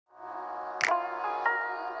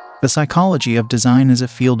The psychology of design is a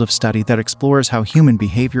field of study that explores how human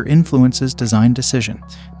behavior influences design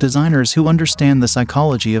decisions. Designers who understand the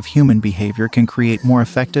psychology of human behavior can create more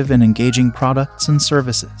effective and engaging products and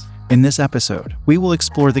services. In this episode, we will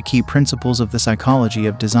explore the key principles of the psychology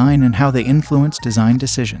of design and how they influence design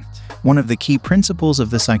decisions. One of the key principles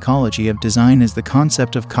of the psychology of design is the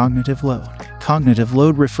concept of cognitive load. Cognitive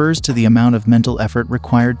load refers to the amount of mental effort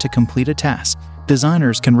required to complete a task.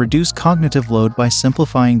 Designers can reduce cognitive load by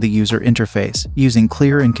simplifying the user interface, using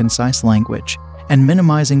clear and concise language, and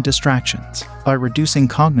minimizing distractions. By reducing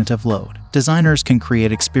cognitive load, designers can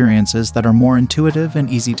create experiences that are more intuitive and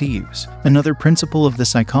easy to use. Another principle of the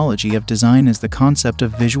psychology of design is the concept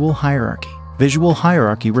of visual hierarchy. Visual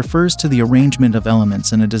hierarchy refers to the arrangement of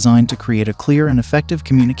elements in a design to create a clear and effective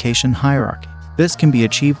communication hierarchy. This can be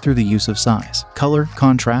achieved through the use of size, color,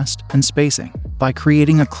 contrast, and spacing. By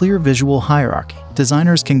creating a clear visual hierarchy,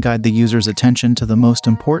 designers can guide the user's attention to the most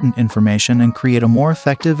important information and create a more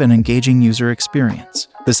effective and engaging user experience.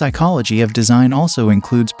 The psychology of design also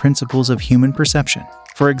includes principles of human perception.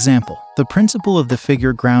 For example, the principle of the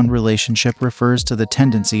figure-ground relationship refers to the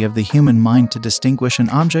tendency of the human mind to distinguish an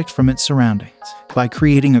object from its surroundings. By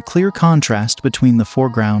creating a clear contrast between the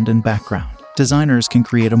foreground and background, designers can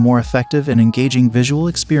create a more effective and engaging visual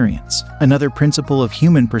experience. Another principle of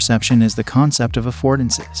human perception is the concept of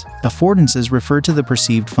affordances. Affordances refer to the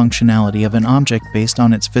perceived functionality of an object based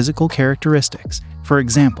on its physical characteristics. For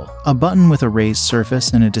example, a button with a raised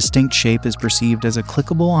surface and a distinct shape is perceived as a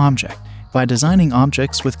clickable object. By designing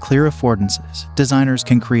objects with clear affordances, designers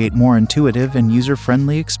can create more intuitive and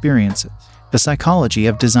user-friendly experiences. The psychology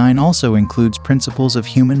of design also includes principles of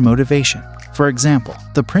human motivation. For example,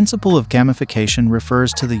 the principle of gamification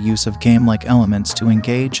refers to the use of game-like elements to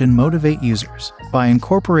engage and motivate users. By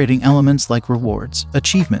incorporating elements like rewards,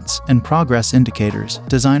 achievements, and progress indicators,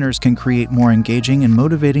 designers can create more engaging and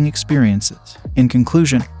motivating experiences. In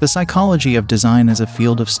conclusion, the psychology of design is a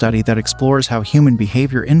field of study that explores how human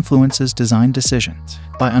behavior influences design decisions.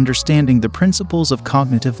 By understanding the principles of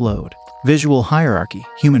cognitive load, visual hierarchy,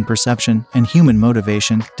 human perception, and human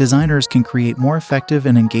motivation, designers can create more effective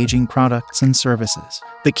and engaging products and services.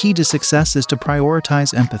 The key to success is to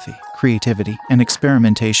prioritize empathy, creativity, and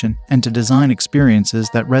experimentation, and to design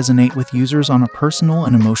experiences that resonate with users on a personal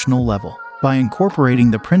and emotional level. By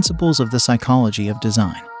incorporating the principles of the psychology of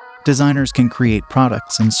design, designers can create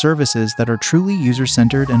products and services that are truly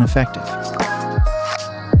user-centered and effective.